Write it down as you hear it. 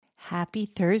Happy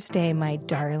Thursday, my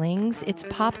darlings. It's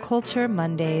Pop Culture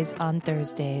Mondays on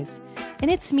Thursdays. And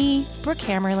it's me, Brooke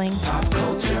Hammerling. Pop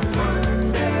Culture Mondays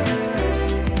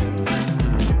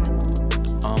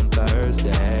on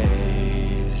Thursdays.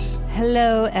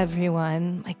 Hello,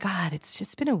 everyone. My God, it's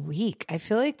just been a week. I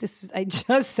feel like I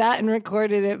just sat and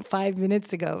recorded it 5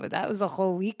 minutes ago, but that was a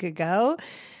whole week ago.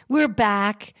 We're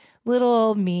back, little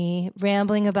old me,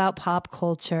 rambling about pop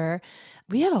culture.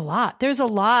 We had a lot. There's a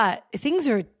lot. Things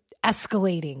are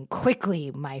escalating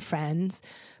quickly, my friends.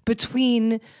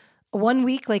 Between 1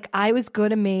 week, like I was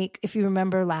going to make, if you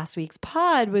remember last week's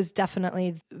pod was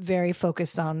definitely very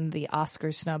focused on the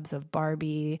Oscar snubs of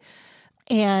Barbie.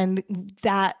 And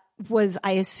that was,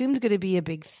 I assumed, going to be a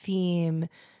big theme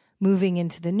moving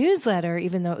into the newsletter,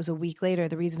 even though it was a week later.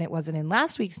 The reason it wasn't in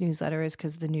last week's newsletter is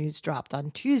because the news dropped on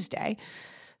Tuesday.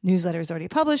 Newsletter is already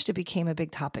published. It became a big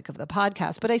topic of the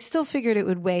podcast, but I still figured it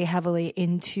would weigh heavily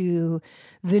into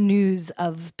the news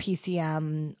of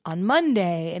PCM on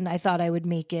Monday. And I thought I would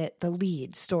make it the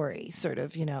lead story, sort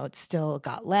of, it's still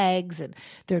got legs and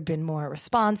there'd been more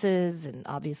responses. And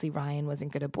obviously Ryan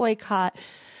wasn't going to boycott,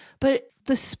 but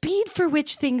the speed for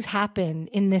which things happen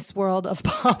in this world of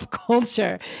pop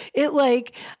culture,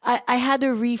 I had to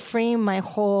reframe my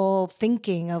whole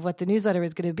thinking of what the newsletter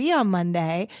was going to be on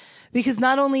Monday, because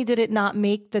not only did it not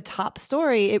make the top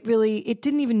story, it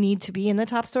didn't even need to be in the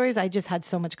top stories. I just had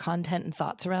so much content and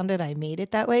thoughts around it. I made it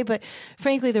that way. But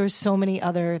frankly, there were so many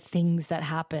other things that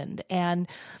happened. And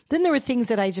then there were things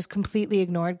that I just completely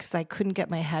ignored because I couldn't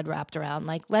get my head wrapped around.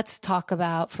 Like, let's talk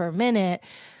about for a minute,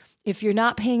 if you're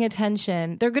not paying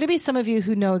attention, there are going to be some of you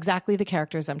who know exactly the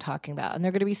characters I'm talking about. And there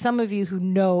are going to be some of you who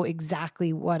know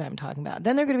exactly what I'm talking about.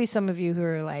 Then there are going to be some of you who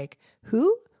are like,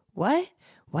 who? What?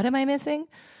 What am I missing?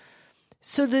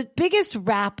 So the biggest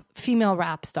female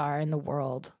rap star in the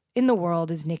world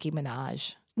is Nicki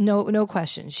Minaj. No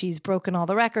question. She's broken all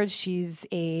the records. She's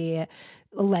a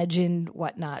legend,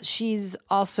 whatnot. She's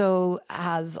also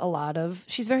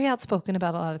she's very outspoken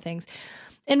about a lot of things.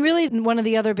 And really, one of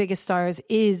the other biggest stars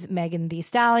is Megan Thee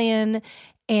Stallion.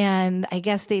 And I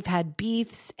guess they've had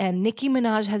beefs. And Nicki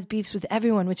Minaj has beefs with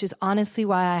everyone, which is honestly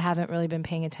why I haven't really been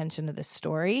paying attention to this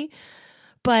story.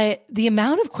 But the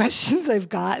amount of questions I've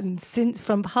gotten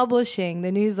from publishing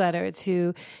the newsletter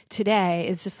to today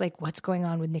is just like, what's going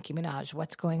on with Nicki Minaj?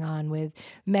 What's going on with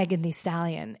Megan Thee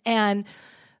Stallion? And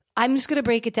I'm just going to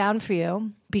break it down for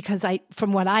you because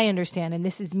from what I understand, and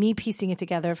this is me piecing it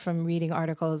together from reading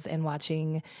articles and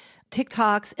watching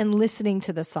TikToks and listening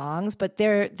to the songs, but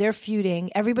they're feuding.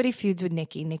 Everybody feuds with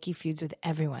Nicki. Nicki feuds with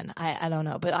everyone. I don't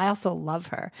know, but I also love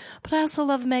her. But I also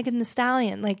love Megan Thee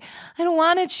Stallion. Like, I don't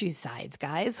want to choose sides,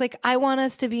 guys. Like, I want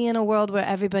us to be in a world where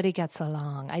everybody gets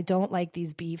along. I don't like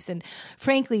these beefs. And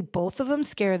frankly, both of them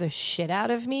scare the shit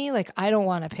out of me. Like, I don't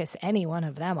want to piss any one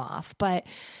of them off, but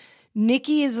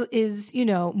Nicki is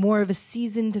more of a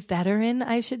seasoned veteran,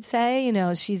 I should say.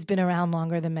 She's been around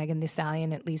longer than Megan Thee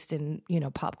Stallion, at least in,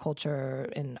 pop culture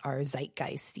in our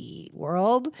zeitgeisty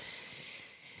world.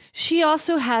 She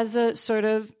also has a sort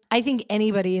of, I think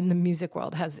anybody in the music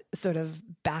world has sort of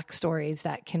backstories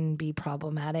that can be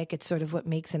problematic. It's sort of what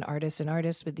makes an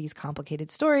artist with these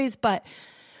complicated stories. But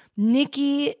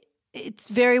Nicki, it's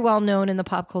very well known in the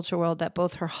pop culture world that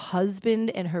both her husband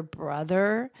and her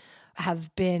brother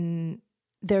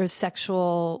there's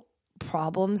sexual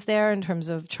problems there in terms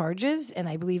of charges. And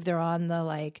I believe they're on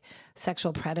the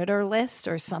sexual predator list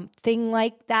or something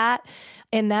like that.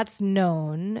 And that's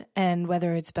known. And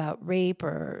whether it's about rape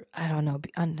or, I don't know,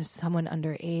 someone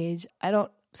underage, I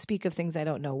don't speak of things I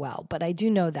don't know well, but I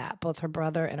do know that both her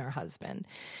brother and her husband.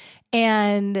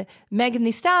 And Megan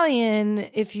Thee Stallion,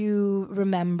 if you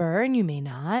remember, and you may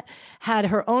not, had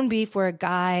her own beef where a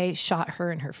guy shot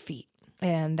her in her feet.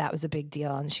 And that was a big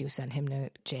deal. And she sent him to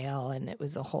jail. And it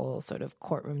was a whole sort of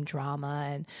courtroom drama.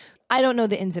 And I don't know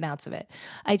the ins and outs of it.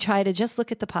 I try to just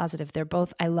look at the positive.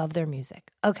 I love their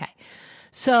music. Okay.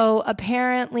 So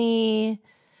apparently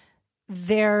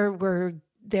Megan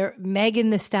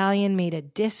Thee Stallion made a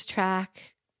diss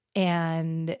track.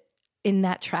 And in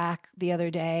that track the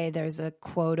other day, there's a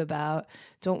quote about,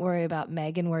 don't worry about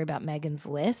Megan, worry about Megan's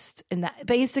list. And that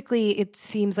basically, it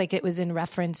seems like it was in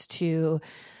reference to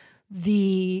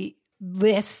the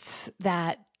lists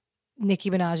that Nicki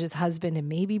Minaj's husband and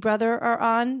maybe brother are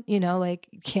on,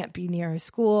 can't be near a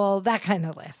school, that kind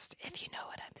of list, if you know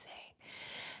what I'm saying.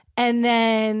 And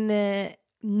then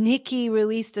Nicki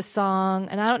released a song,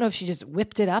 and I don't know if she just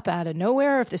whipped it up out of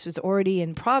nowhere, if this was already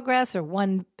in progress or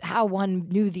how one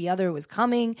knew the other was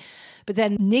coming. But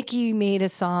then Nicki made a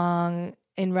song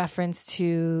in reference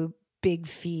to big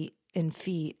feet and,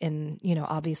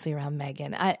 obviously around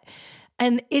Megan.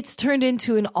 And it's turned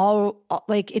into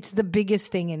it's the biggest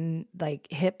thing in like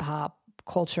hip hop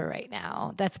culture right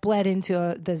now. That's bled into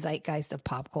the zeitgeist of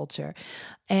pop culture.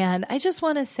 And I just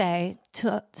want to say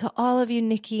to all of you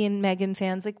Nicki and Megan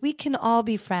fans, like, we can all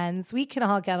be friends. We can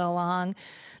all get along.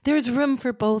 There's room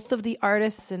for both of the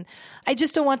artists. And I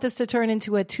just don't want this to turn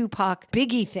into a Tupac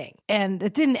Biggie thing. And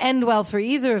it didn't end well for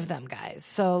either of them, guys.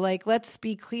 So like, let's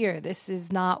be clear. This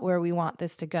is not where we want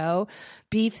this to go.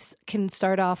 Beefs can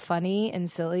start off funny and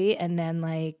silly and then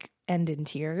like end in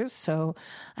tears. So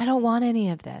I don't want any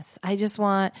of this. I just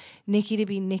want Nicki to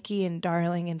be Nicki and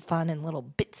darling and fun and little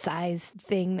bit-sized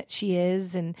thing that she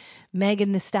is, and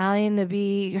Megan Thee Stallion to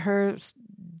be her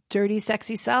dirty,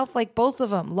 sexy self. Like, both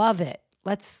of them. Love it.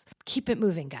 Let's keep it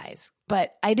moving, guys.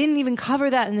 But I didn't even cover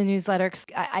that in the newsletter because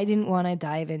I didn't want to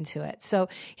dive into it. So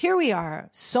here we are.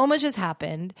 So much has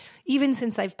happened, even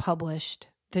since I've published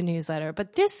the newsletter.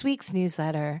 But this week's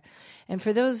newsletter, and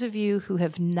for those of you who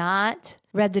have not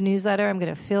read the newsletter, I'm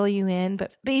going to fill you in.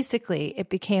 But basically, it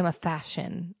became a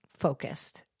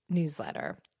fashion-focused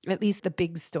newsletter, at least the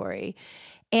big story.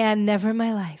 And never in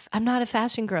my life. I'm not a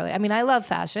fashion girly. I mean, I love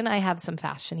fashion. I have some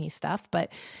fashion-y stuff.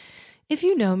 But if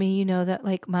you know me, you know that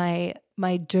like my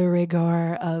de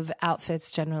rigueur of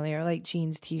outfits generally are like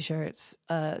jeans, t-shirts,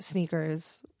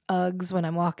 sneakers, Uggs when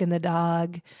I'm walking the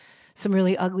dog, some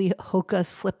really ugly Hoka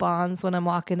slip-ons when I'm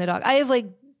walking the dog.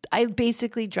 I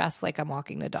basically dress like I'm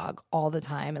walking the dog all the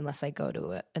time unless I go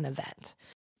to an event.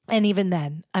 And even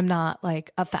then, I'm not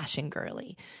like a fashion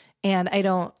girly. And I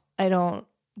don't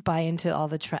buy into all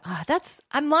the trends.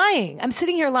 I'm lying. I'm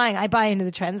sitting here lying. I buy into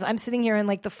the trends. I'm sitting here in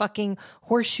like the fucking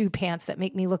horseshoe pants that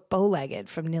make me look bow-legged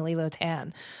from Nilly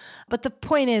Lotan. But the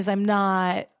point is, I'm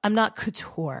not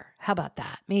couture. How about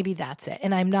that? Maybe that's it.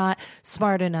 And I'm not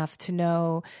smart enough to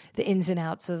know the ins and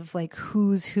outs of like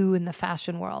who's who in the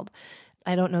fashion world.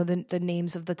 I don't know the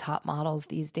names of the top models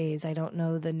these days. I don't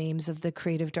know the names of the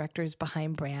creative directors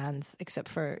behind brands, except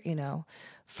for,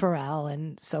 Pharrell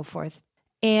and so forth.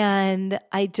 And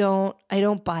I don't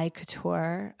buy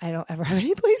couture. I don't ever have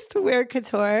any place to wear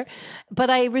couture,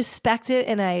 but I respect it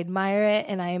and I admire it.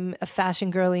 And I'm a fashion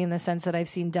girly in the sense that I've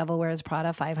seen Devil Wears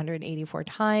Prada 584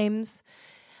 times.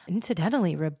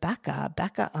 Incidentally,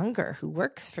 Becca Unger, who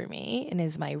works for me and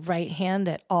is my right hand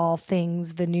at all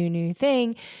things the new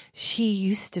thing, she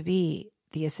used to be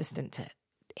the assistant to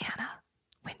Anna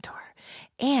Wintour.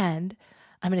 And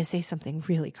I'm going to say something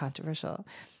really controversial.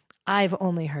 I've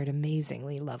only heard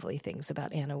amazingly lovely things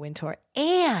about Anna Wintour.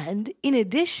 And in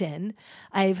addition,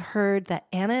 I've heard that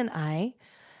Anna and I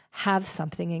have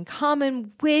something in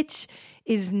common, which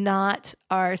is not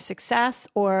our success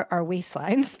or our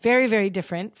waistlines. Very, very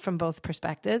different from both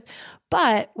perspectives.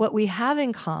 But what we have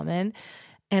in common,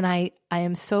 and I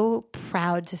am so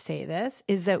proud to say this,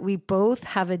 is that we both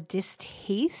have a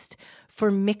distaste for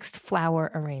mixed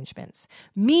flower arrangements,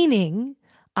 meaning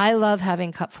I love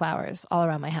having cut flowers all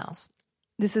around my house.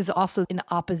 This is also in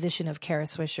opposition of Kara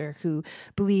Swisher, who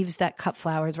believes that cut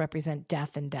flowers represent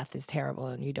death and death is terrible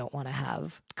and you don't want to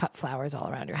have cut flowers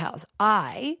all around your house.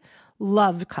 I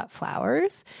love cut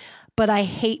flowers, but I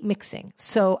hate mixing.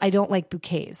 So I don't like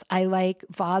bouquets. I like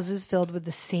vases filled with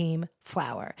the same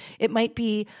flower. It might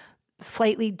be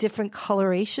slightly different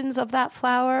colorations of that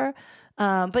flower.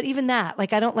 But even that,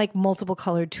 like, I don't like multiple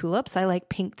colored tulips. I like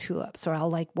pink tulips, or I'll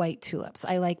like white tulips.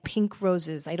 I like pink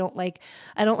roses. I don't like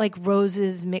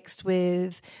roses mixed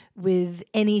with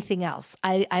anything else.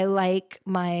 I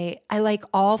like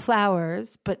all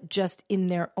flowers, but just in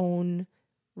their own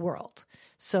world.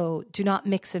 So do not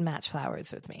mix and match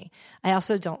flowers with me. I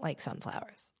also don't like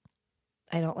sunflowers.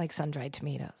 I don't like sun-dried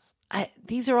tomatoes.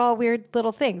 These are all weird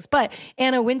little things. But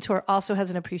Anna Wintour also has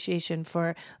an appreciation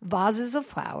for vases of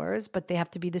flowers, but they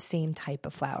have to be the same type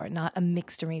of flower, not a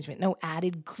mixed arrangement. No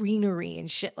added greenery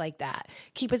and shit like that.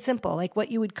 Keep it simple, like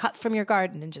what you would cut from your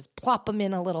garden and just plop them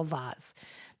in a little vase.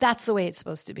 That's the way it's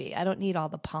supposed to be. I don't need all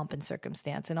the pomp and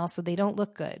circumstance. And also, they don't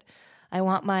look good. I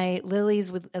want my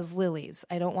lilies as lilies.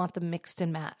 I don't want them mixed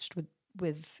and matched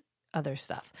with other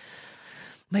stuff.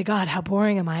 My God, how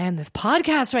boring am I on this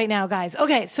podcast right now, guys?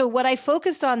 Okay, so what I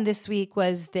focused on this week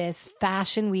was this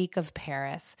Fashion Week of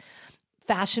Paris.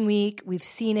 Fashion Week, we've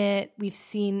seen it. We've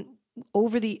seen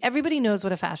everybody knows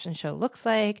what a fashion show looks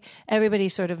like. Everybody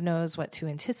sort of knows what to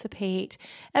anticipate.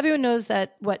 Everyone knows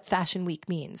what Fashion Week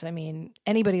means. I mean,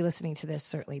 anybody listening to this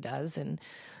certainly does. And,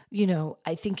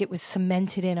 I think it was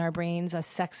cemented in our brains as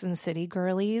Sex and the City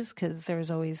girlies, because there's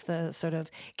always the sort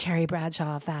of Carrie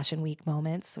Bradshaw Fashion Week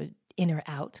moments, in or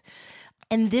out.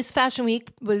 And this Fashion Week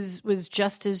was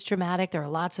just as dramatic. There are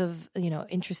lots of,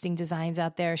 interesting designs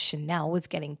out there. Chanel was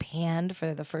getting panned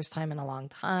for the first time in a long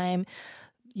time.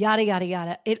 yada, yada,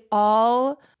 yada. It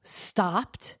all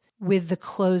stopped with the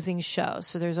closing show.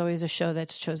 So there's always a show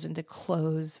that's chosen to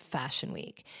close Fashion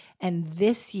Week. And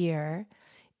this year,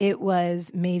 it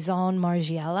was Maison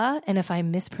Margiela. And if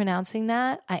I'm mispronouncing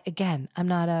that, I'm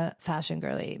not a fashion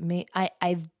girly.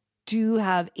 I do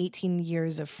have 18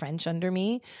 years of French under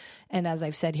me. And as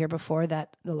I've said here before,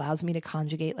 that allows me to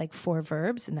conjugate like 4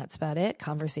 verbs, and that's about it.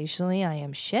 Conversationally, I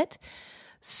am shit.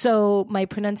 So my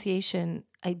pronunciation,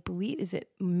 I believe, is it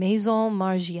Maison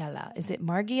Margiela? Is it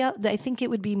Margiela? I think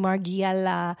it would be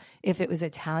Margiela if it was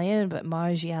Italian, but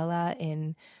Margiela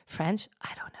in French,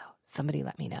 I don't know. Somebody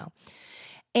let me know.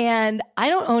 And I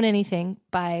don't own anything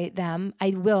by them.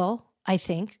 I will, I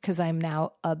think, because I'm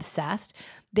now obsessed.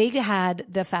 They had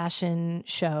the fashion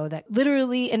show that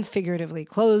literally and figuratively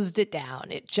closed it down.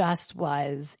 It just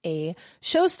was a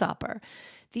showstopper.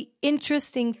 The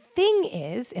interesting thing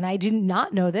is, and I did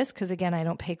not know this because, again, I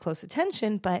don't pay close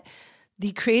attention, but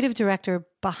the creative director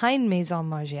behind Maison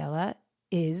Margiela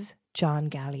is John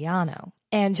Galliano.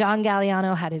 And John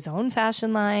Galliano had his own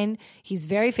fashion line. He's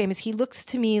very famous. He looks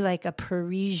to me like a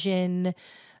Parisian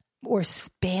or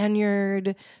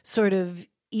Spaniard sort of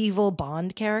evil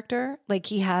Bond character. Like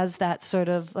he has that sort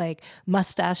of like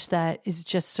mustache that is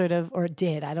just sort of, or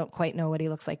did, I don't quite know what he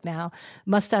looks like now.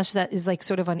 Mustache that is like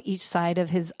sort of on each side of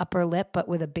his upper lip, but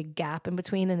with a big gap in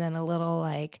between. And then a little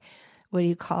like, what do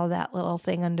you call that little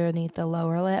thing underneath the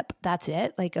lower lip? That's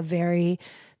it. Like a very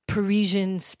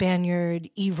Parisian, Spaniard,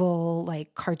 evil,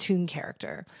 like cartoon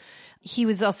character. He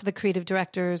was also the creative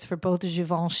directors for both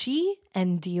Givenchy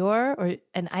and Dior,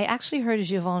 and I actually heard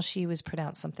Givenchy was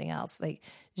pronounced something else, like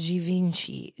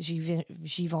Givenchy.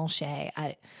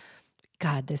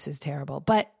 God, this is terrible.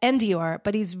 And Dior,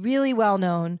 but he's really well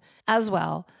known as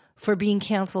well for being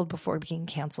canceled before being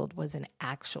canceled was an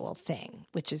actual thing,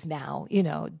 which is now,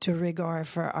 de rigueur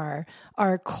for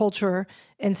our culture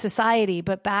and society.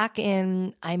 But back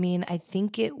in, I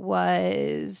think it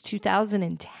was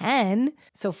 2010,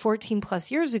 so 14 plus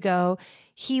years ago,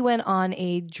 he went on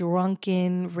a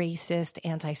drunken, racist,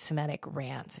 anti-Semitic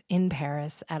rant in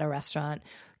Paris at a restaurant,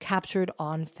 captured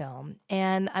on film.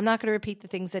 And I'm not going to repeat the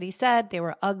things that he said. They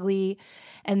were ugly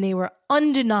and they were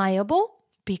undeniable,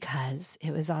 because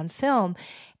it was on film.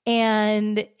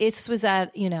 And it was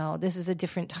at, this is a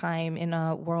different time in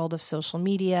a world of social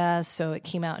media. So it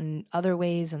came out in other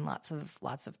ways and lots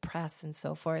of press and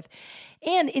so forth.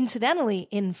 And incidentally,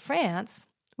 in France,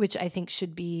 which I think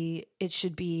should be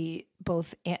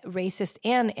both racist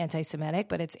and anti-Semitic,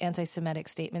 but its anti-Semitic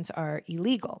statements are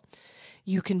illegal.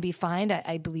 You can be fined.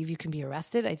 I believe you can be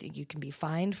arrested. I think you can be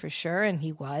fined for sure. And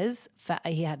he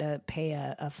had to pay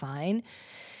a fine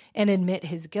and admit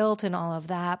his guilt and all of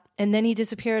that. And then he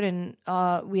disappeared, and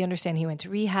we understand he went to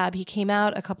rehab. He came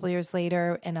out a couple of years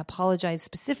later and apologized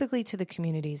specifically to the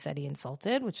communities that he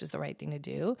insulted, which is the right thing to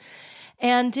do,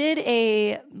 and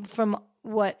did from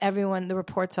what the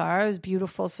reports are, is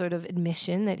beautiful sort of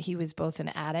admission that he was both an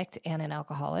addict and an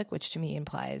alcoholic, which to me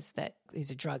implies that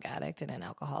he's a drug addict and an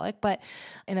alcoholic. But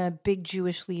and a big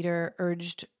Jewish leader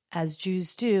urged, as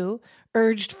Jews do,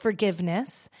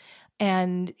 forgiveness.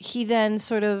 And he then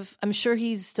sort of, I'm sure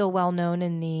he's still well known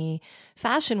in the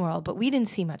fashion world, but we didn't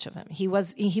see much of him. He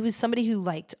was somebody who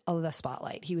liked the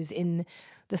spotlight. He was in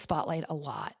the spotlight a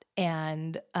lot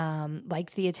and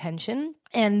liked the attention.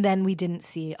 And then we didn't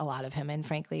see a lot of him. And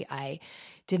frankly, I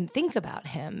didn't think about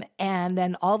him. And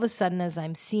then all of a sudden, as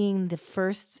I'm seeing the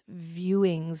first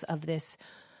viewings of this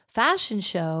fashion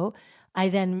show, I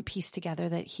then pieced together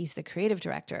that he's the creative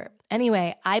director.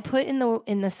 Anyway, I put in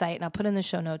the site, and I'll put in the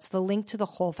show notes, the link to the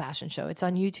whole fashion show. It's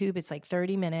on YouTube. It's like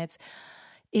 30 minutes.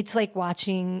 It's like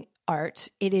watching art.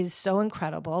 It is so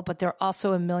incredible, but there are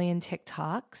also a million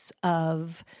TikToks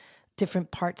of different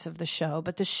parts of the show.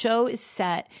 But the show is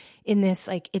set in this,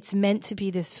 like, it's meant to be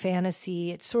this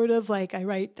fantasy. It's sort of like, I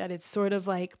write that it's sort of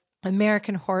like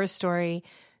American Horror Story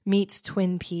meets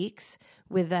Twin Peaks,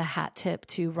 with a hat tip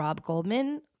to Rob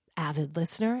Goldman, avid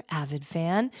listener, avid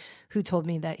fan, who told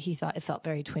me that he thought it felt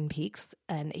very Twin Peaks.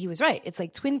 And he was right. It's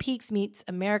like Twin Peaks meets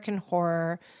American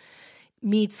Horror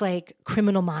meets like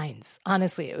Criminal Minds.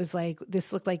 Honestly, it was like,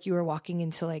 this looked like you were walking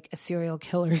into like a serial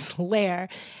killer's lair.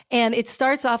 And it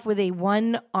starts off with a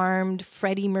one-armed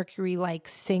Freddie Mercury-like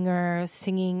singer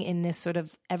singing in this sort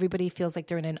of, everybody feels like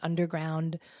they're in an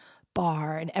underground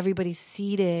bar and everybody's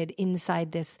seated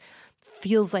inside this,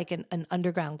 feels like an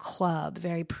underground club,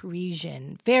 very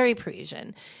Parisian.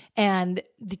 And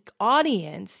the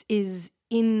audience is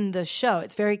in the show.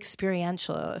 It's very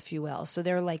experiential, if you will. So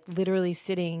they're like literally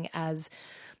sitting as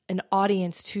an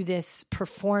audience to this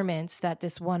performance that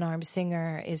this one-armed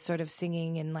singer is sort of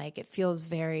singing, and like it feels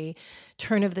very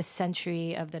turn of the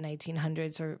century of the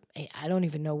 1900s, or I don't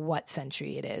even know what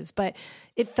century it is, but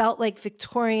it felt like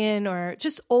Victorian or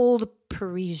just old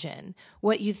Parisian,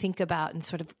 what you think about, and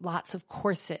sort of lots of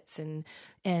corsets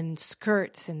and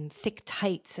skirts and thick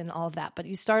tights and all of that. But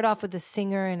you start off with a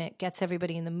singer and it gets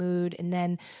everybody in the mood, and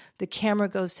then the camera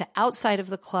goes to outside of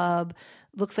the club.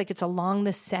 Looks like it's along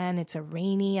the Seine. It's a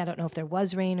rainy. I don't know if there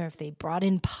was rain or if they brought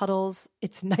in puddles.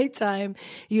 It's nighttime.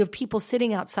 You have people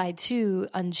sitting outside too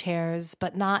on chairs,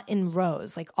 but not in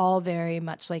rows, like all very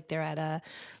much like they're at a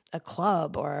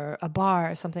club or a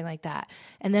bar or something like that.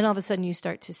 And then all of a sudden you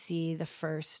start to see the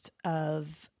first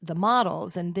of the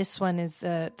models. And this one is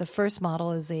the first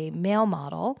model is a male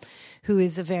model who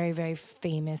is a very, very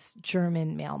famous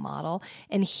German male model.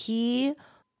 And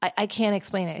I can't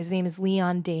explain it. His name is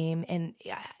Leon Dame, and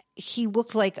he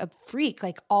looked like a freak.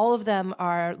 Like all of them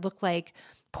look like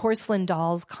porcelain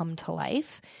dolls come to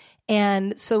life.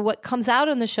 And so what comes out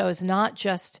on the show is not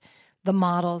just the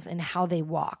models and how they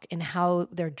walk and how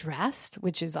they're dressed,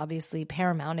 which is obviously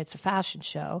paramount. It's a fashion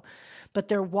show, but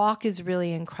their walk is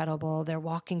really incredible. They're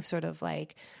walking sort of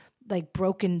like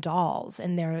broken dolls,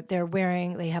 and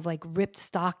they have like ripped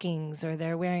stockings, or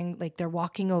they're wearing like they're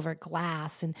walking over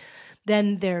glass, and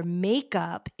then their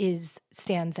makeup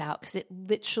stands out because it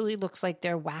literally looks like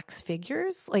they're wax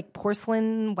figures, like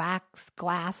porcelain, wax,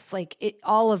 glass, like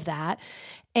all of that.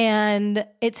 And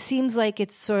it seems like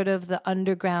it's sort of the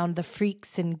underground, the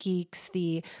freaks and geeks,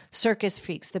 the circus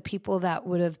freaks, the people that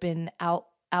would have been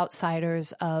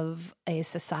outsiders of a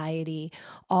society,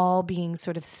 all being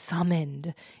sort of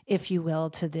summoned, if you will,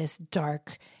 to this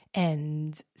dark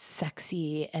and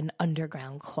sexy and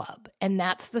underground club. And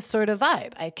that's the sort of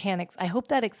vibe. I hope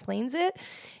that explains it.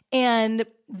 And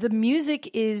the music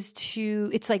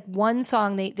it's like one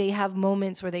song. They have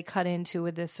moments where they cut into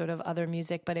with this sort of other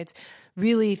music, but it's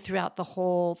really throughout the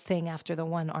whole thing after the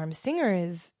one-armed singer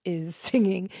is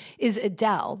singing is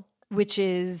Adele, which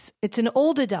it's an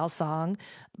old Adele song,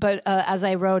 but as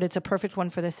I wrote, it's a perfect one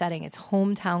for the setting. It's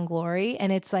Hometown Glory,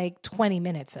 and it's like 20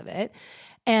 minutes of it.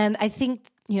 And I think,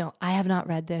 I have not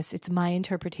read this. It's my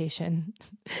interpretation.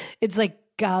 It's like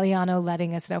Galliano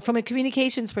letting us know. From a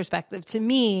communications perspective, to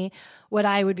me, what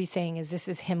I would be saying is this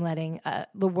is him letting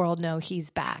the world know he's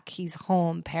back. He's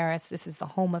home, Paris. This is the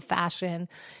home of fashion.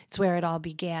 It's where it all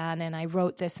began. And I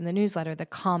wrote this in the newsletter: the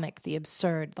comic, the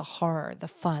absurd, the horror, the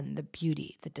fun, the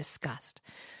beauty, the disgust.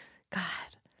 God,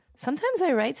 sometimes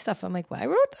I write stuff, I'm like, well, I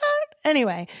wrote that?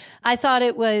 Anyway, I thought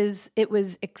it was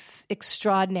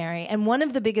extraordinary. And one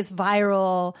of the biggest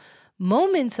viral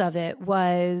moments of it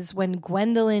was when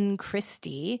Gwendolyn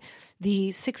Christie, the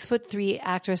 6'3"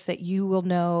 actress that you will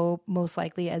know most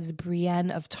likely as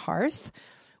Brienne of Tarth,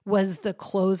 was the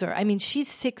closer. I mean, she's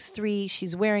 6'3",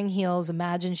 she's wearing heels.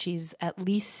 Imagine she's at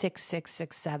least 6'6",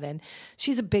 6'7".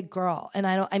 She's a big girl. And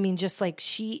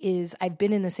she is, I've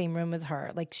been in the same room with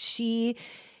her. Like, she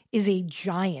is a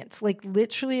giant, like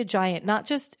literally a giant, not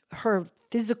just her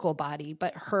physical body,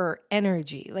 but her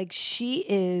energy. Like, she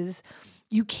is,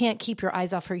 you can't keep your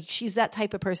eyes off her. She's that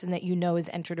type of person that has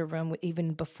entered a room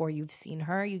even before you've seen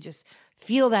her. You just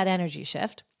feel that energy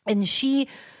shift. And she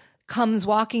comes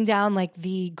walking down like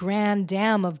the grand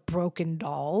dam of broken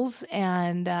dolls,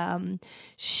 and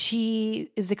she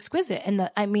is exquisite. And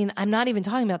I'm not even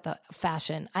talking about the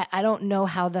fashion. I don't know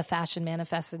how the fashion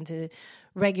manifests into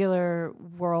regular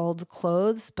world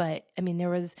clothes, but I mean, there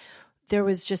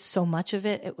was just so much of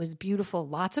it. It was beautiful.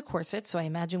 Lots of corsets. So I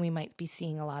imagine we might be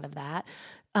seeing a lot of that.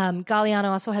 Galliano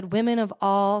also had women of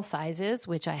all sizes,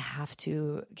 which I have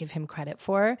to give him credit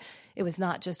for. It was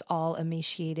not just all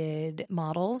emaciated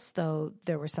models, though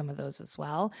there were some of those as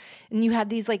well. And you had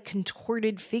these like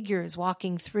contorted figures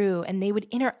walking through, and they would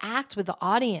interact with the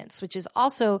audience, which is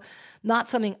also not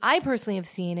something I personally have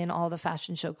seen in all the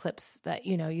fashion show clips that,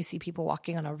 you see people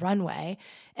walking on a runway,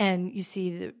 and you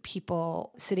see the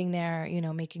people sitting there,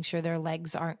 making sure their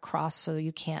legs aren't crossed so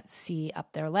you can't see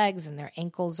up their legs, and their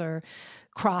ankles are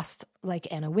crossed like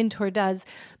Anna Wintour does,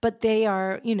 but they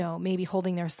are, maybe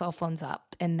holding their cell phones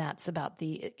up, and that's about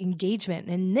the engagement.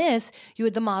 And in this, you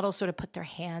had the models sort of put their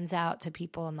hands out to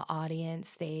people in the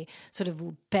audience. They sort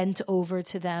of bent over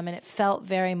to them, and it felt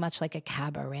very much like a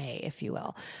cabaret, if you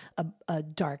will, a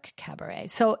dark cabaret.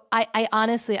 So I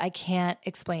honestly, I can't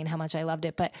explain how much I loved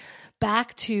it. But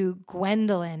back to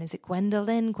Gwendolyn. Is it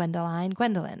Gwendolyn?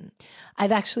 Gwendolyn? I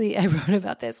wrote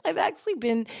about this.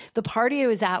 The party I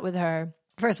was at with her,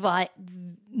 First of all,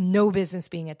 no business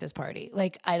being at this party.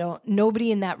 Like,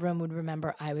 nobody in that room would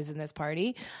remember I was in this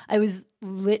party. I was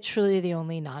literally the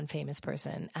only non-famous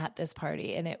person at this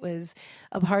party. And it was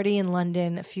a party in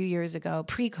London a few years ago,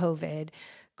 pre-COVID,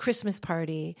 Christmas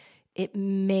party. It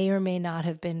may or may not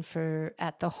have been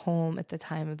at the home at the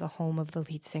time of the home of the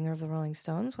lead singer of the Rolling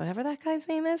Stones, whatever that guy's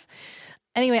name is.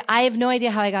 Anyway, I have no idea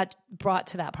how I got brought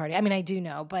to that party. I mean, I do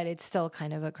know, but it's still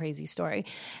kind of a crazy story.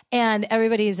 And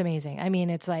everybody is amazing. I mean,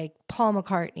 it's like Paul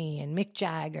McCartney and Mick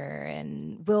Jagger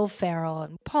and Will Ferrell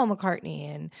and Paul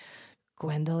McCartney and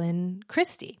Gwendolyn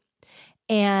Christie.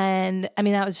 And I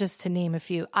mean, that was just to name a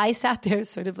few. I sat there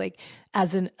sort of like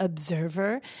as an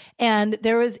observer, and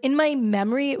there was, in my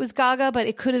memory, it was Gaga, but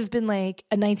it could have been like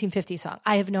a 1950 song.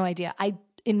 I have no idea.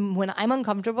 When I'm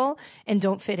uncomfortable and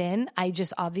don't fit in, I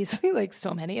just obviously, like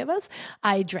so many of us,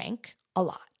 I drank a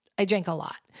lot.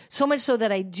 So much so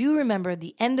that I do remember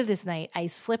the end of this night, I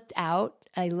slipped out.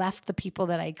 I left the people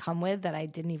that I'd come with that I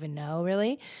didn't even know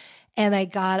really. And I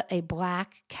got a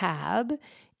black cab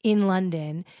in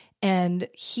London. And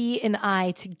he and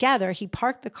I together, he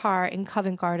parked the car in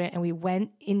Covent Garden and we went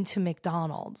into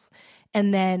McDonald's.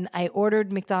 And then I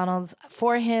ordered McDonald's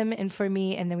for him and for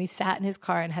me. And then we sat in his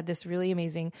car and had this really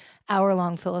amazing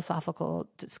hour-long philosophical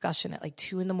discussion at like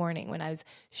 2 a.m. when I was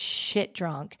shit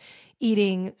drunk,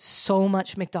 eating so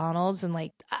much McDonald's. And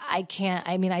like, I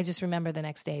just remember the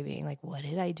next day being like, what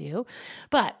did I do?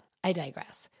 But I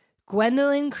digress.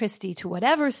 Gwendolyn Christie, to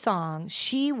whatever song,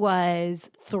 she was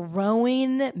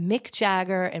throwing Mick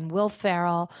Jagger and Will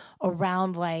Ferrell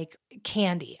around like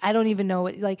candy. I don't even know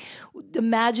what, like,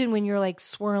 imagine when you're like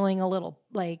swirling a little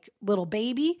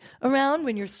baby around,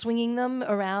 when you're swinging them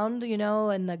around, you know,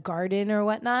 in the garden or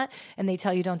whatnot, and they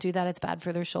tell you don't do that, it's bad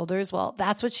for their shoulders. Well,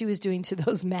 that's what she was doing to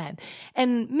those men.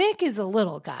 And Mick is a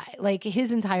little guy, like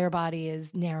his entire body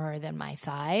is narrower than my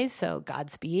thigh, so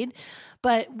Godspeed.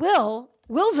 But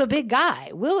Will's a big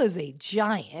guy. Will is a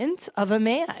giant of a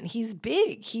man. He's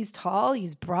big. He's tall.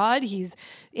 He's broad.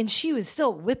 And she was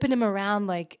still whipping him around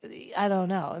like, I don't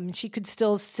know. I mean, she could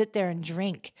still sit there and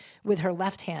drink with her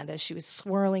left hand as she was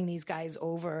swirling these guys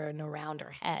over and around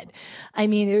her head. I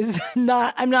mean, it was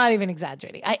not, I'm not even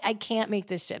exaggerating. I can't make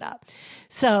this shit up.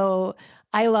 So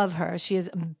I love her. She has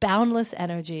boundless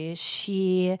energy.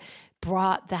 She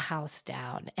brought the house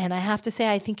down. And I have to say,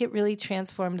 I think it really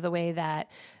transformed the way that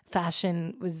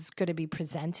fashion was going to be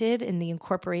presented, in the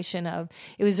incorporation of,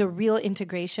 it was a real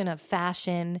integration of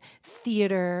fashion,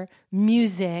 theater,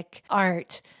 music,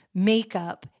 art,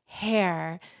 makeup,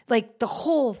 hair, like the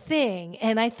whole thing.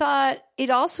 And I thought it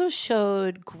also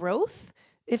showed growth.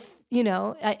 If, you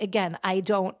know, I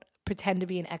don't pretend to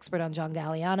be an expert on John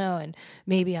Galliano, and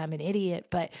maybe I'm an idiot,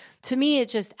 but to me, it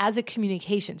just, as a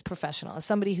communications professional, as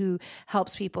somebody who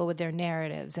helps people with their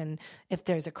narratives and if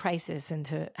there's a crisis, and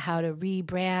to how to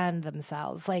rebrand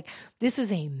themselves, like, this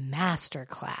is a master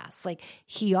class. Like,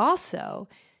 he also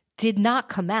did not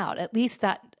come out, at least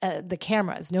that the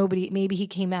cameras, maybe he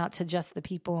came out to just the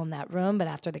people in that room, but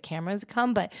after the cameras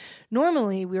come. But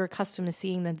normally we were accustomed to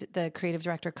seeing the creative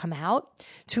director come out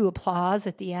to applause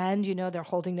at the end. You know, they're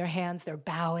holding their hands, they're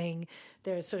bowing,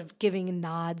 they're sort of giving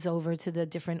nods over to the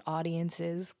different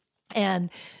audiences. And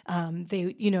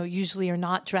they, you know, usually are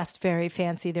not dressed very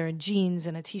fancy. They're in jeans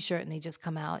and a T-shirt, and they just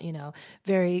come out, you know,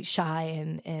 very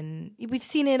shy. And we've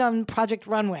seen it on Project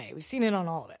Runway. We've seen it on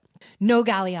all of it. No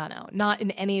Galliano, not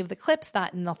in any of the clips,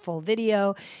 not in the full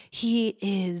video. He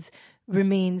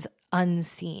remains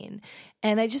unseen.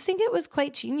 And I just think it was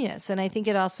quite genius. And I think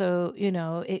it also, you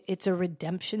know, it's a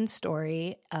redemption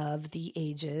story of the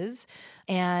ages,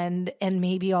 and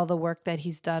maybe all the work that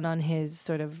he's done on his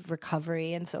sort of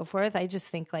recovery and so forth. I just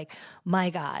think, like, my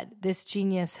God, this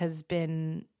genius has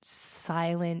been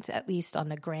silent, at least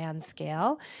on a grand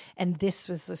scale. And this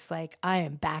was just like, I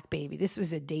am back, baby. This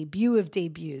was a debut of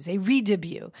debuts, a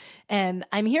re-debut. And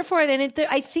I'm here for it. And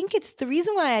I think it's the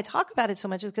reason why I talk about it so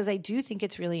much is because I do think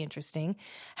it's really interesting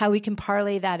how we can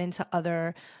parlay that into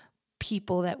other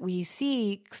people that we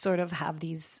see sort of have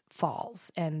these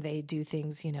falls, and they do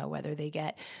things, you know, whether they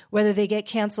get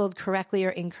canceled correctly or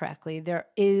incorrectly. There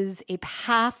is a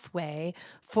pathway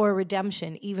for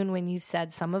redemption, even when you've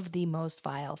said some of the most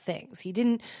vile things. He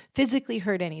didn't physically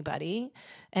hurt anybody,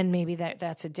 and maybe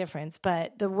that's a difference,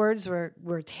 but the words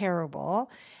were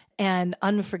terrible and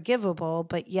unforgivable.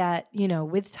 But yet, you know,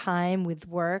 with time, with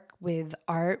work, with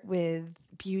art, with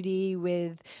beauty,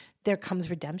 there comes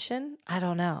redemption. I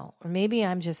don't know. Or maybe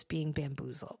I'm just being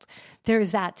bamboozled.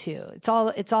 There's that too. It's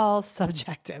all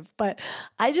subjective, but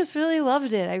I just really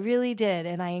loved it. I really did.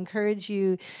 And I encourage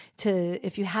you to,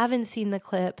 if you haven't seen the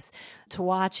clips, to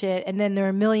watch it. And then there are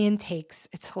a million takes.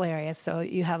 It's hilarious. So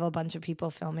you have a bunch of people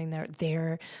filming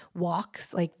their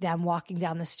walks, like them walking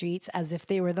down the streets as if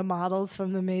they were the models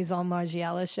from the Maison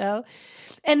Margiela show.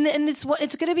 And it's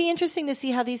going to be interesting to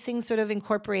see how these things sort of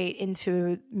incorporate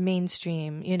into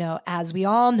mainstream, as we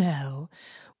all know,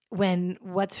 when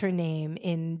what's her name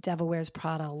in Devil Wears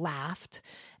Prada laughed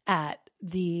at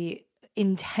the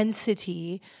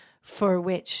intensity for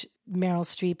which Meryl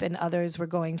Streep and others were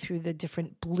going through the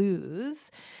different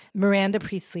blues. Miranda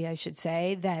Priestley, I should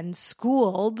say, then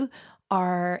schooled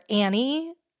our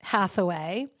Annie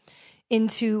Hathaway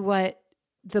into what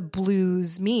the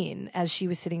blues mean as she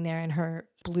was sitting there in her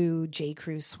blue J.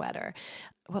 Crew sweater.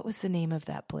 What was the name of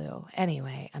that blue?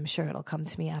 Anyway, I'm sure it'll come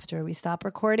to me after we stop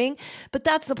recording. But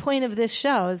that's the point of this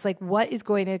show, is like what is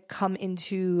going to come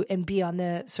into and be on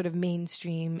the sort of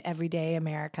mainstream everyday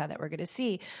America that we're going to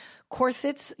see.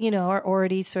 Corsets, are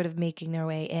already sort of making their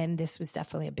way in. This was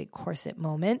definitely a big corset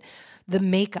moment. The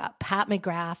makeup, Pat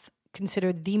McGrath,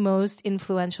 considered the most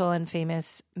influential and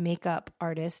famous makeup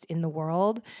artist in the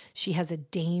world. She has a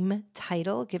dame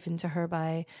title given to her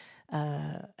by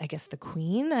I guess the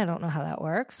queen. I don't know how that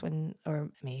works, or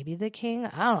maybe the king.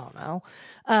 I don't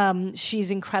know.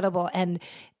 She's incredible. And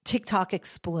TikTok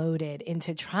exploded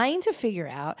into trying to figure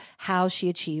out how she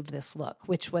achieved this look,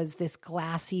 which was this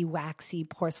glassy, waxy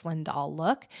porcelain doll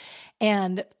look.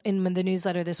 And in the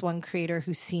newsletter, this one creator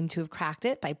who seemed to have cracked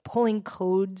it by pulling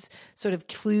codes, sort of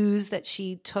clues that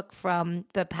she took from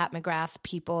the Pat McGrath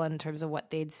people in terms of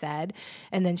what they'd said.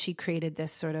 And then she created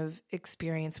this sort of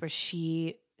experience where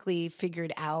she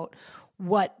figured out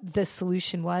what the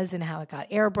solution was and how it got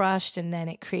airbrushed, and then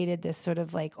it created this sort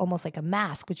of like almost like a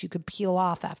mask which you could peel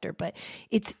off after. But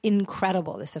it's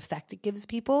incredible, this effect it gives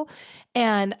people.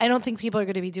 And I don't think people are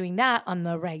going to be doing that on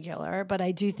the regular, but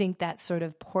I do think that sort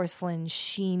of porcelain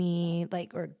sheeny,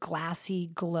 or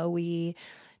glassy, glowy,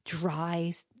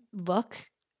 dry look,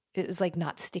 it was like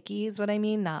not sticky is what I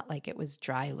mean, not like it was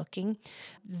dry looking.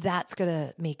 That's going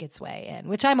to make its way in,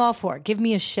 which I'm all for. Give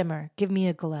me a shimmer, give me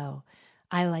a glow.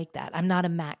 I like that. I'm not a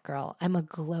matte girl. I'm a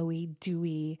glowy,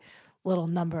 dewy little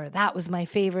number. That was my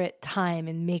favorite time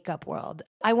in makeup world.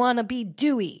 I want to be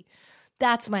dewy.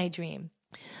 That's my dream.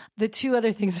 The two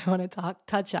other things I want to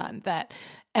touch on that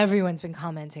everyone's been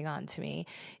commenting on to me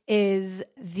is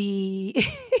the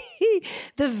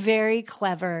the very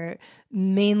clever,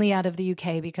 mainly out of the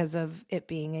UK because of it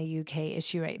being a UK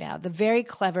issue right now, the very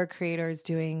clever creators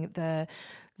doing the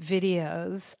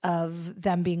videos of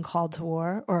them being called to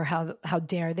war, or how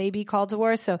dare they be called to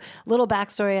war. So little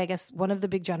backstory, I guess one of the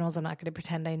big generals, I'm not going to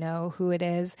pretend I know who it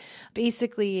is,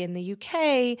 basically in the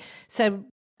UK said,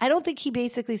 I don't think he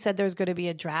basically said there's going to be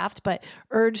a draft, but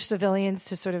urged civilians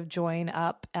to sort of join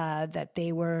up, that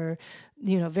they were,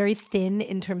 very thin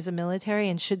in terms of military,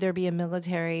 and should there be a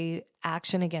military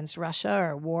action against Russia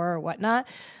or war or whatnot,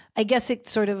 I guess it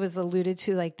sort of was alluded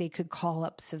to like they could call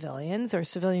up civilians, or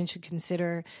civilians should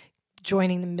consider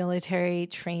joining the military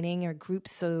training or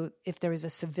groups. So if there was a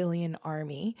civilian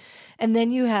army, and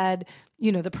then you had,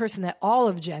 the person that all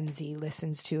of Gen Z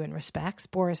listens to and respects,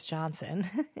 Boris Johnson.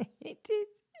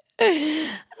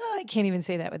 I can't even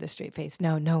say that with a straight face.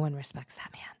 No one respects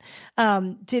that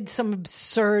man. Did some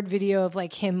absurd video of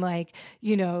like him, like,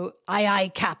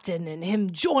 aye, captain, and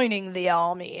him joining the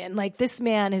army. And like, this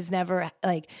man has never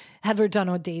ever done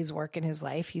a day's work in his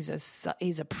life. He's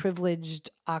a privileged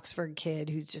Oxford kid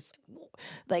who's just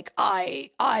like, I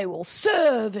will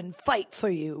serve and fight for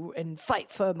you and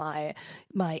fight for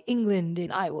my England,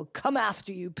 and I will come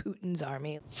after you, Putin's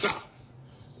army. Sir,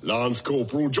 Lance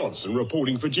Corporal Johnson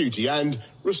reporting for duty and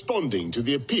responding to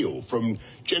the appeal from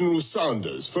General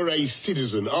Sanders for a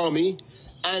citizen army,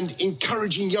 and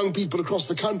encouraging young people across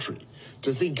the country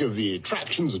to think of the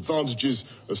attractions, advantages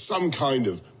of some kind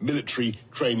of military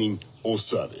training or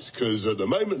service. Because at the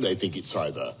moment they think it's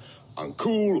either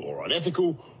uncool or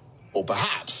unethical, or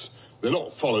perhaps they're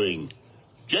not following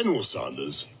General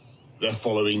Sanders, they're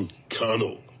following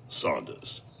Colonel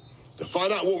Sanders. To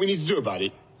find out what we need to do about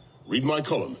it, read my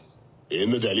column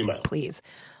in the Daily Mail. Please.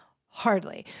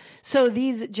 Hardly. So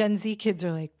these Gen Z kids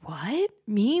are like, what?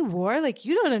 Me? War? Like,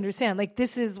 you don't understand. Like,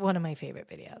 this is one of my favorite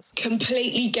videos.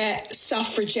 Completely get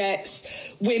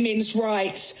suffragettes, women's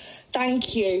rights.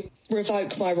 Thank you.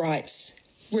 Revoke my rights.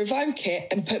 Revoke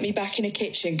it and put me back in a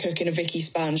kitchen cooking a Vicky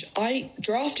sponge. I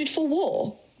drafted for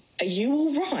war. Are you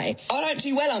all right? I don't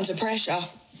do well under pressure.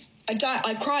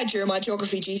 I cried during my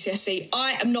geography GCSE.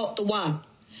 I am not the one.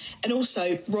 And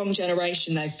also, wrong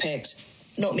generation they've picked.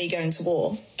 Not me going to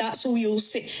war. That's all you'll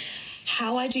see.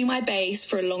 How I do my base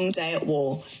for a long day at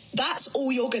war. That's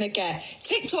all you're going to get.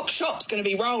 TikTok shop's going to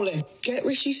be rolling. Get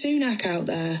Rishi Sunak out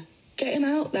there. Get him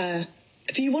out there.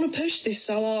 If you want to push this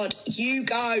so hard, you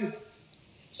go.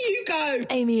 You go.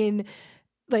 I mean,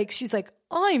 like, she's like,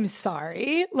 I'm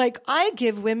sorry. Like, I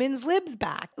give women's libs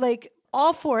back. Like,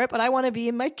 all for it, but I want to be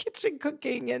in my kitchen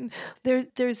cooking. And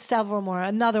there's several more.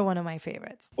 Another one of my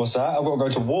favorites. What's that? I've got to go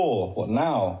to war. What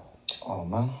now? Oh,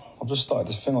 man. I've just started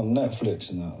this thing on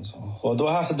Netflix and that. So, well, do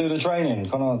I have to do the training?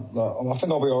 Kind of, like, I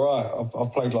think I'll be all right.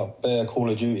 I've played, like, bare Call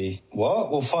of Duty.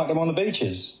 What? We'll fight them on the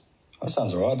beaches. That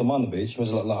sounds all right. I don't mind the beach. It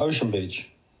was like Ocean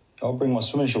Beach. I'll bring my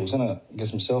swimming shorts, innit? Get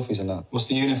some selfies and that. What's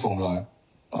the uniform like?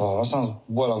 Oh, that sounds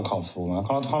well uncomfortable, man.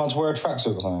 Can't I just wear a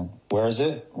tracksuit or something? Where is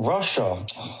it? Russia.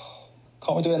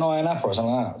 Can't we do it in Ayia Napa or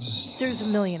something like that? There's a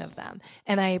million of them,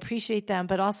 and I appreciate them,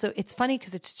 but also it's funny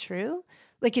because it's true.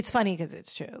 Like, it's funny because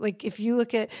it's true. Like, if you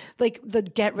look at, like, the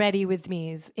get ready with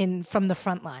me's from the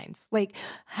front lines. Like,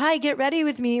 hi, get ready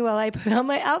with me while I put on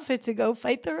my outfit to go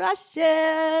fight the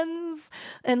Russians.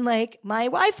 And, like, my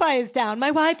Wi-Fi is down. My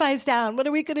Wi-Fi is down. What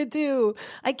are we going to do?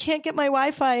 I can't get my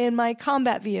Wi-Fi in my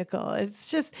combat vehicle.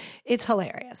 It's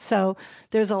hilarious. So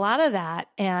there's a lot of that.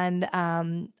 And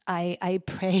I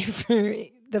pray for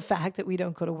the fact that we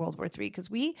don't go to World War III,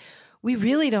 because we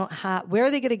really don't have, where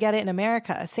are they going to get it in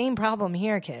America? Same problem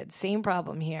here, kids. Same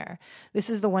problem here. This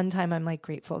is the one time I'm like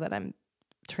grateful that I'm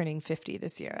turning 50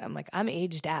 this year. I'm like, I'm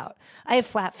aged out. I have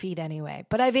flat feet anyway,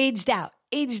 but I've aged out.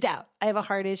 I have a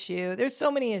heart issue. There's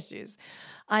so many issues.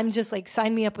 I'm just like,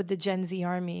 sign me up with the Gen Z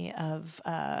army of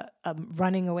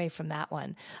running away from that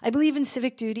one. I believe in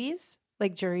civic duties,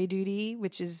 like jury duty,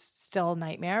 which is still a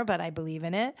nightmare, but I believe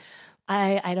in it.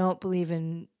 I don't believe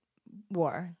in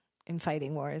war, in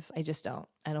fighting wars. I just don't.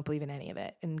 I don't believe in any of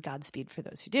it. And Godspeed for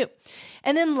those who do.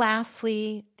 And then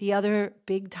lastly, the other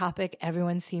big topic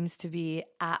everyone seems to be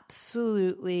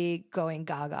absolutely going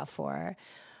gaga for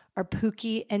are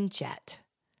Pookie and Jet.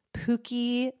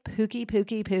 Pookie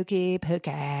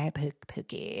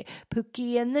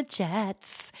and the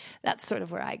Jets. That's sort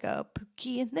of where I go.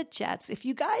 Pookie and the Jets. If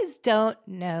you guys don't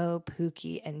know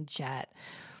Pookie and Jet,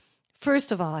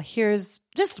 first of all,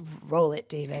 just roll it,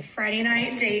 David. Friday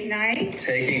night, date night.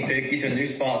 Taking Pookie to a new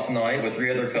spot tonight with 3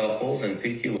 other couples, and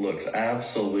Pookie looks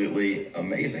absolutely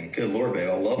amazing. Good Lord, babe,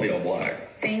 I love the all black.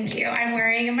 Thank you. I'm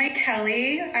wearing my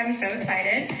Kelly. I'm so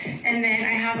excited. And then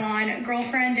I have on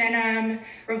girlfriend denim,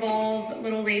 Revolve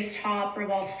little lace top,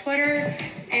 Revolve sweater,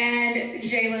 and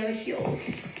JLo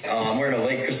heels. I'm wearing a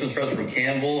late Christmas present from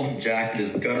Campbell. Jacket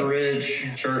is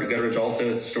Gutteridge. Shirt, Gutteridge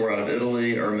also. It's a store out of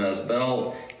Italy. Hermes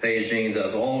belt. Paige jeans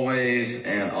as always.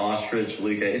 And ostrich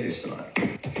Blue Casey's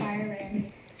tonight.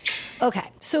 Firing. Okay,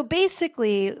 so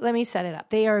basically, let me set it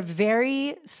up. They are a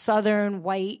very southern,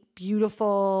 white,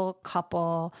 beautiful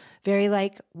couple, very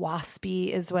like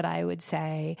waspy is what I would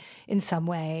say in some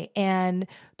way. And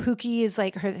Pookie is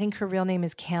like, I think her real name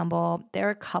is Campbell.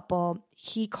 They're a couple.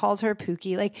 He calls her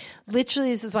Pookie. Like, literally,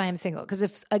 this is why I'm single. Because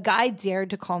if a guy dared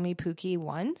to call me Pookie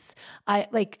once, I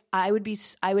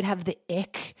would have the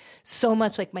ick so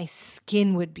much. Like, my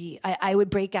skin would be, I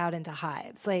would break out into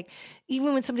hives. Like,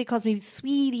 even when somebody calls me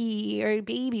sweetie or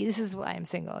baby, this is why I'm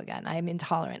single again. I'm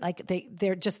intolerant. Like,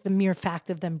 they're just the mere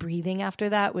fact of them breathing after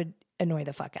that would annoy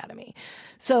the fuck out of me.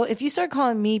 So if you start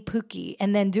calling me Pookie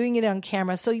and then doing it on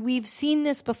camera, so we've seen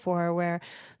this before where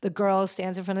the girl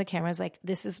stands in front of the camera, is like,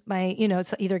 this is my,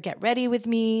 it's either get ready with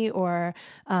me or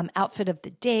outfit of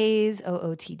the days,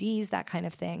 OOTDs, that kind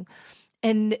of thing.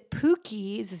 And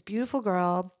Pookie is this beautiful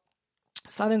girl,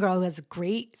 Southern girl who has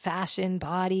great fashion,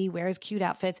 body, wears cute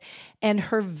outfits, and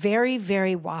her very,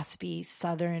 very waspy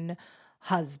Southern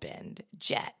husband,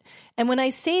 Jet. And when I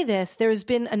say this, there's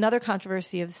been another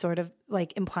controversy of sort of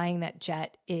like implying that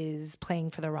Jet is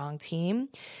playing for the wrong team.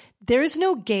 There's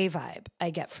no gay vibe I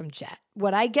get from Jet.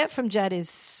 What I get from Jet is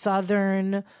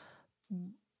Southern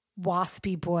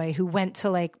waspy boy who went to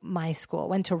like my school,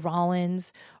 went to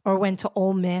Rollins or went to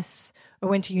Ole Miss or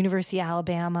went to University of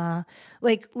Alabama.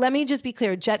 Like, let me just be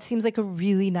clear. Jet seems like a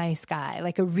really nice guy,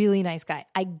 like a really nice guy.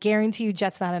 I guarantee you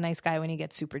Jet's not a nice guy when he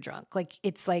gets super drunk. Like,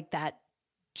 it's like that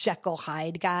Jekyll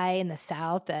Hyde guy in the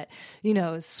South that,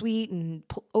 is sweet and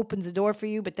opens the door for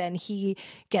you, but then he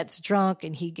gets drunk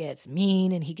and he gets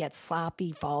mean and he gets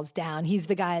sloppy, falls down. He's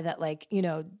the guy that like,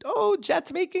 oh,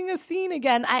 Jet's making a scene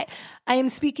again. I am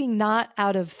speaking not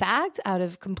out of fact, out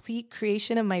of complete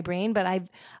creation of my brain, but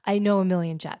I know a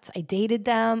million Jets. I dated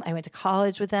them. I went to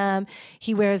college with them.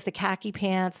 He wears the khaki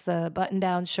pants, the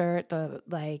button-down shirt, the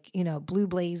blue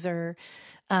blazer.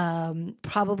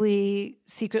 Probably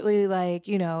secretly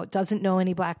doesn't know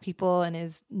any black people and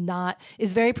is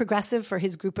very progressive for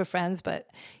his group of friends, but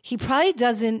he probably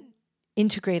doesn't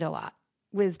integrate a lot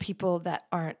with people that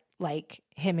aren't like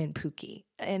him and Pookie.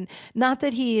 And not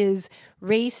that he is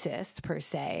racist per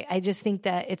se. I just think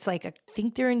that it's like, I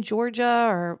think they're in Georgia,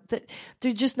 or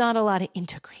there's just not a lot of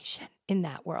integration in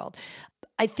that world.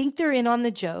 I think they're in on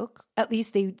the joke. At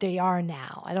least they are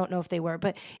now. I don't know if they were,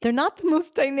 but they're not the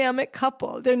most dynamic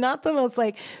couple. They're not the most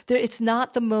it's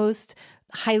not the most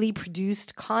highly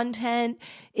produced content.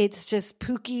 It's just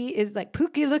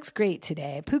Pookie looks great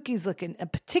today. Pookie's looking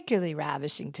particularly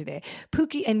ravishing today.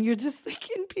 Pookie, and you're just like,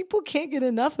 and people can't get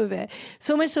enough of it.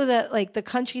 So much so that like the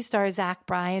country star Zach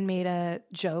Bryan made a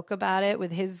joke about it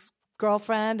with his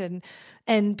girlfriend,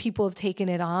 and people have taken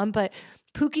it on. But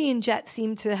Pookie and Jet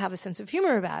seem to have a sense of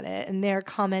humor about it, and they're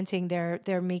commenting,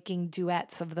 they're making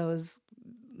duets of those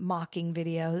mocking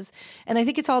videos. And I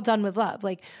think it's all done with love.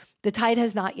 Like, the tide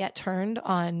has not yet turned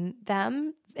on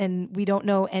them, and we don't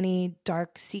know any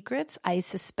dark secrets. I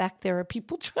suspect there are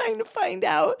people trying to find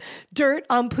out dirt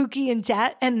on Pookie and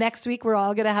Jet, and next week we're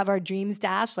all going to have our dreams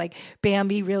dashed, like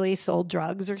Bambi really sold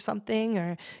drugs or something,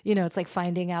 or, it's like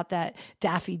finding out that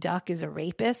Daffy Duck is a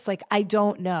rapist. Like, I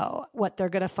don't know what they're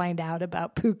going to find out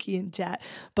about Pookie and Jet,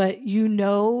 but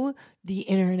the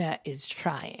internet is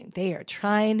trying. They are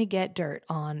trying to get dirt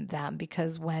on them,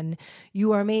 because when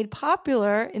you are made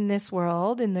popular in this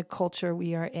world, in the culture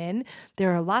we are in,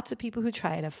 there are lots of people who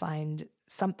try to find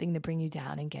something to bring you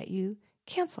down and get you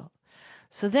canceled.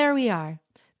 So there we are.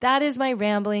 That is my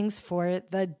ramblings for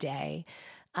the day.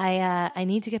 I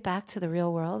need to get back to the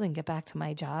real world and get back to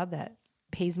my job that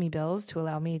pays me bills to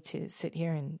allow me to sit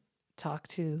here and talk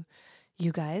to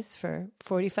you guys for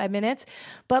 45 minutes.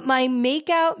 But my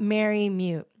make out, marry,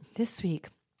 mute this week,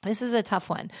 this is a tough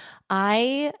one.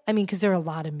 I mean, because there are a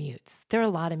lot of mutes.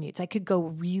 I could go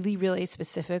really, really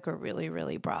specific or really,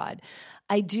 really broad.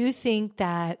 I do think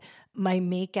that my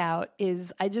make out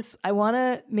is, I want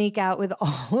to make out with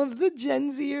all of the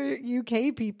Gen Z or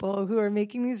UK people who are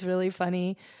making these really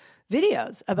funny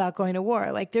videos about going to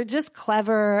war. Like, they're just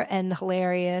clever and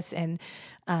hilarious and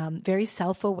very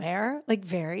self-aware,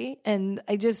 and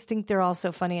I just think they're all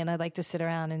so funny, and I'd like to sit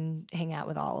around and hang out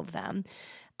with all of them.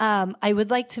 I would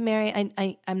like to marry,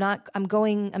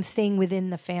 I'm staying within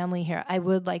the family here. I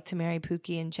would like to marry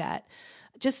Pookie and Jet,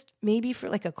 just maybe for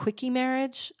like a quickie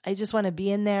marriage. I just want to be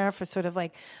in there for sort of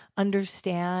like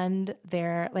understand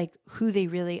their, like, who they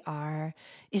really are.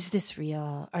 Is this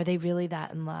real? Are they really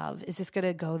that in love? Is this going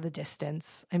to go the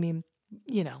distance? I mean,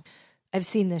 I've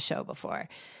seen this show before.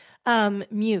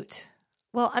 Mute.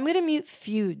 Well, I'm going to mute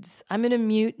feuds. I'm going to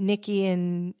mute Nicki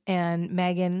and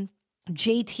Megan,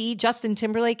 JT, Justin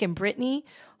Timberlake and Britney.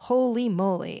 Holy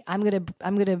moly. I'm going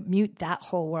to mute that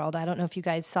whole world. I don't know if you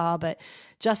guys saw, but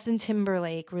Justin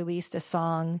Timberlake released a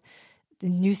song, the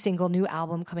new single, new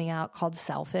album coming out called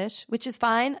Selfish, which is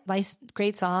fine. Nice,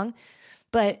 great song.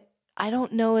 But I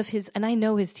don't know if and I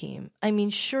know his team. I mean,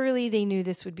 surely they knew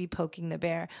this would be poking the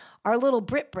bear. Our little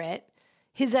Brit,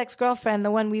 his ex-girlfriend,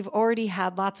 the one we've already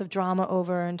had lots of drama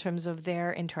over in terms of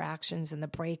their interactions and the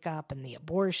breakup and the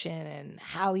abortion and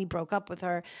how he broke up with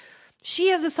her. She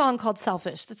has a song called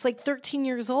Selfish that's like 13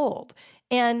 years old.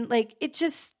 And like, it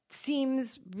just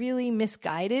seems really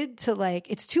misguided to like,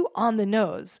 it's too on the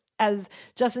nose as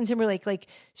Justin Timberlake. Like,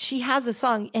 she has a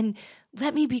song, and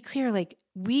let me be clear, like,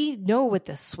 we know what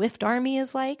the Swift Army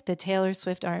is like, the Taylor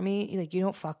Swift Army. Like, you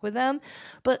don't fuck with them.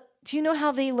 But do you know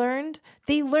how they learned?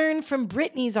 They learned from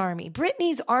Britney's army.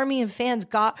 Britney's army of fans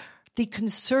got the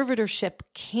conservatorship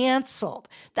canceled.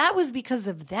 That was because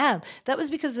of them. That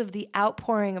was because of the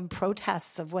outpouring and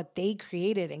protests of what they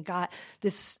created, and got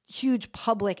this huge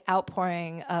public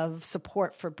outpouring of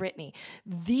support for Britney.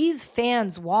 These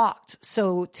fans walked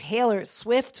so Taylor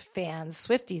Swift fans,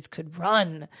 Swifties, could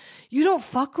run. You don't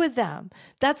fuck with them.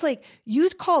 That's like, you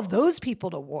call those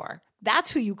people to war.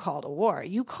 That's who you call to war.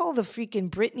 You call the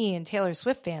freaking Britney and Taylor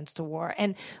Swift fans to war.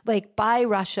 And like, by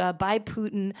Russia, by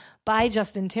Putin, by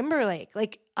Justin Timberlake.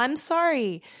 Like, I'm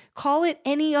sorry, call it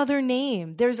any other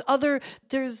name. There's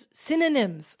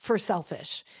synonyms for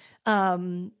selfish,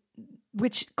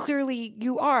 which clearly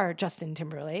you are, Justin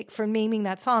Timberlake, for naming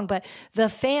that song. But the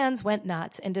fans went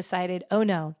nuts and decided, oh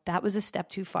no, that was a step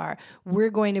too far.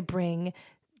 We're going to bring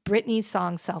Britney's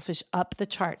song Selfish up the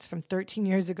charts from 13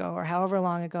 years ago or however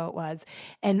long ago it was,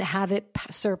 and have it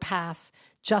surpass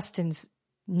Justin's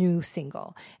new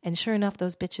single. And sure enough,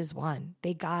 those bitches won.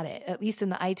 They got it, at least in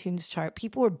the iTunes chart.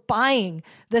 People were buying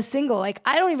the single. Like,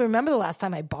 I don't even remember the last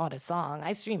time I bought a song.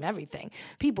 I stream everything.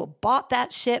 People bought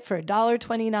that shit for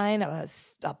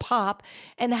 $1.29 a pop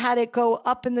and had it go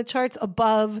up in the charts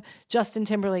above Justin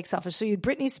Timberlake Selfish. So you had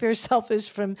Britney Spears Selfish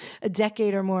from a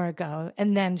decade or more ago,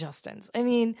 and then Justin's. I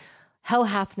mean, hell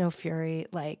hath no fury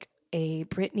like a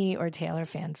Britney or Taylor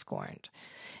fan scorned.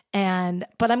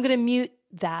 But I'm going to mute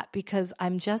that because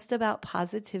I'm just about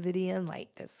positivity and light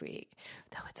this week,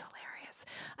 though it's hilarious.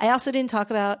 I also didn't talk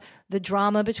about the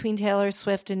drama between Taylor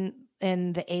Swift and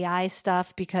the AI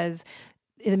stuff because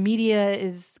the media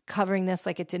is covering this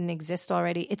like it didn't exist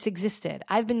already. It's existed.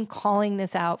 I've been calling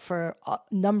this out for a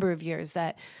number of years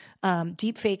that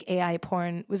deepfake AI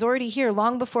porn was already here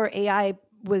long before AI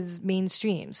was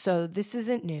mainstream. So this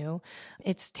isn't new.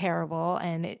 It's terrible,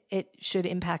 and it should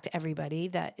impact everybody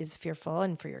that is fearful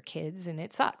and for your kids, and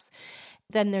it sucks.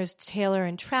 Then there's Taylor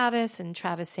and Travis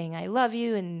saying, I love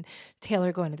you, and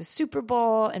Taylor going to the Super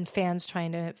Bowl, and fans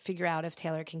trying to figure out if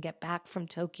Taylor can get back from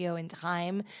Tokyo in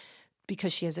time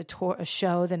because she has a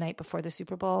show the night before the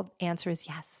Super Bowl. Answer is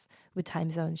yes. With time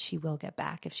zones, she will get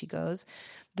back if she goes.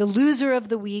 The loser of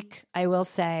the week, I will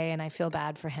say, and I feel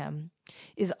bad for him,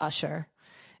 is Usher.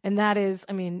 And that is,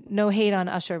 I mean, no hate on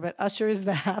Usher, but Usher is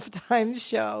the halftime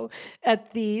show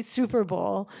at the Super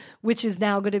Bowl, which is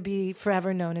now going to be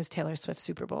forever known as Taylor Swift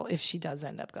Super Bowl if she does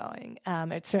end up going.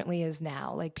 It certainly is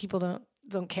now. Like, people don't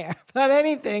care about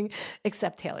anything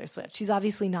except Taylor Swift. She's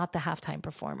obviously not the halftime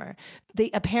performer.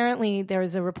 Apparently, there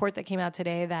was a report that came out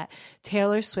today that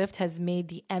Taylor Swift has made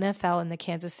the NFL and the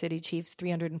Kansas City Chiefs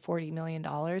 $340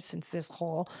 million since this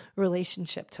whole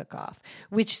relationship took off,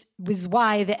 which was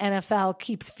why the NFL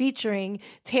keeps featuring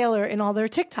Taylor in all their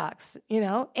TikToks,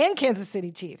 and Kansas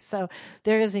City Chiefs. So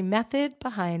there is a method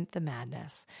behind the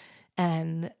madness.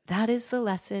 And that is the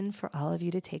lesson for all of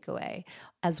you to take away,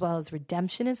 as well as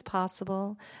redemption is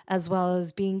possible, as well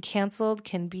as being canceled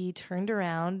can be turned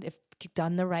around if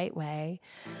done the right way,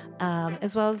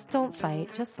 as well as don't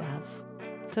fight, just love.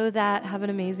 So have an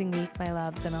amazing week, my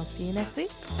loves, and I'll see you next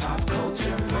week. Pop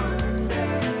culture.